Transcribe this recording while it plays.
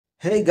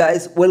Hey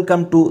guys,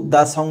 welcome to the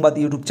Songbad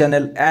YouTube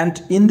channel,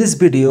 and in this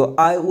video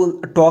I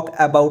will talk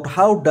about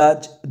how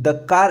does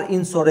the car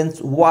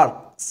insurance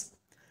works.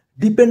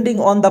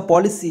 Depending on the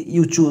policy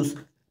you choose,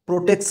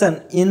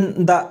 protection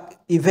in the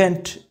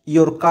event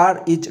your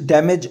car is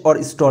damaged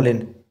or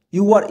stolen,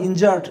 you are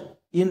injured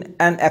in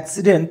an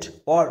accident,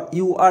 or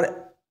you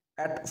are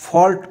at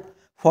fault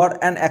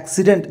for an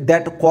accident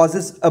that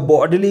causes a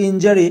bodily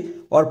injury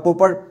or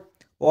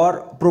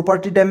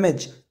property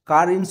damage.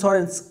 Car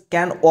insurance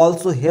can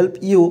also help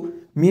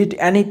you meet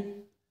any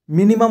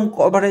minimum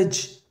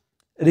coverage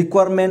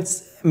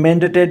requirements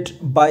mandated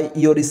by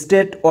your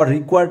state or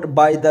required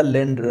by the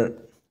lender.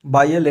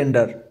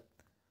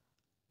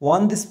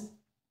 On this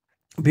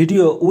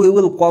video, we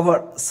will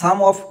cover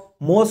some of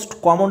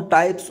most common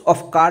types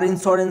of car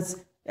insurance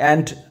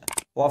and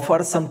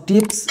offer some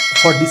tips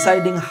for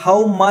deciding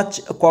how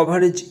much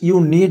coverage you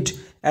need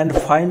and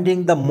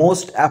finding the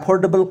most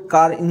affordable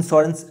car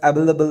insurance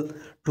available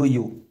to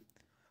you.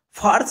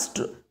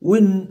 Firstly,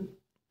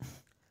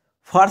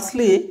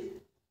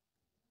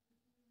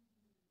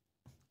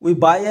 we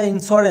buy a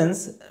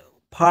insurance.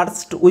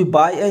 First, we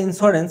buy a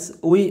insurance.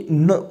 We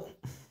know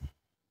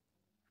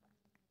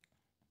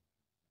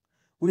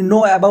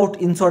about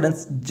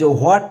insurance.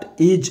 What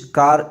is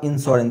car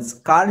insurance?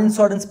 Car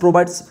insurance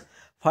provides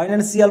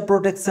financial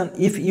protection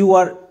if you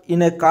are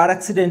in a car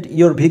accident,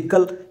 your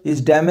vehicle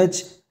is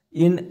damaged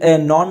in a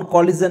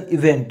non-collision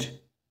event,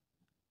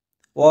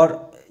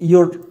 or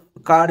your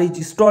car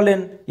is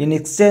stolen. In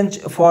exchange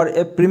for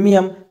a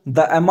premium,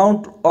 the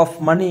amount of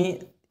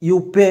money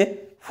you pay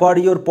for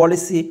your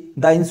policy,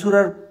 the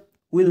insurer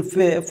will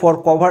pay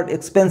for covered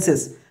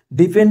expenses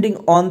depending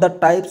on the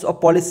types of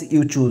policy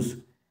you choose.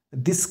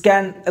 This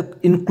can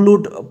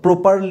include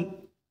property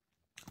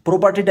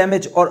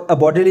damage or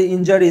bodily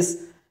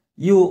injuries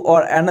you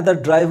or another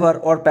driver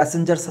or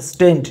passenger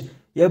sustained.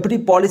 Every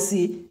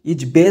policy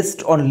is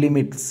based on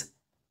limits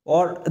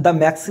or the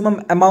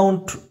maximum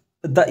amount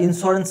the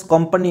insurance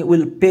company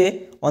will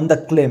pay on the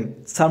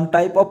claim. Some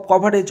type of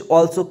coverage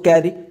also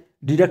carry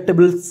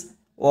deductibles,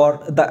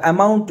 or the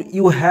amount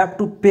you have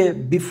to pay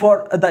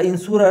before the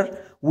insurer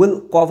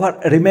will cover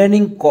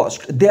remaining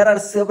cost. There are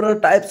several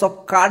types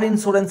of car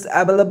insurance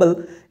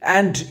available,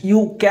 and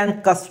you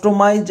can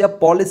customize a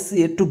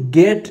policy to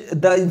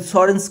get the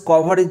insurance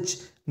coverage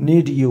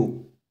need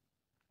you.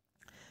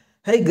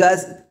 Hey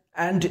guys,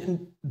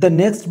 and the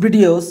next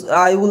videos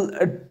I will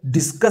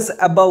discuss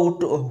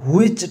about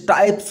which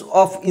types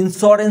of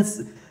insurance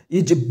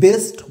is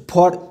best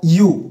for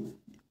you,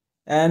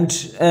 and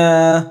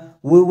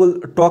we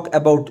will talk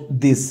about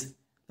this.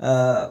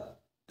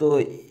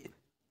 So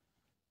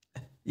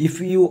if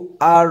you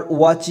are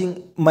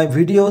watching my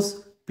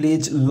videos,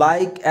 please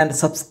like and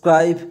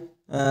subscribe.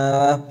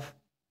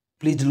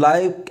 Please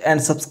like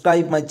and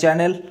subscribe my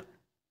channel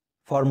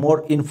for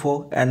more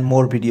info and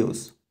more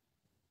videos.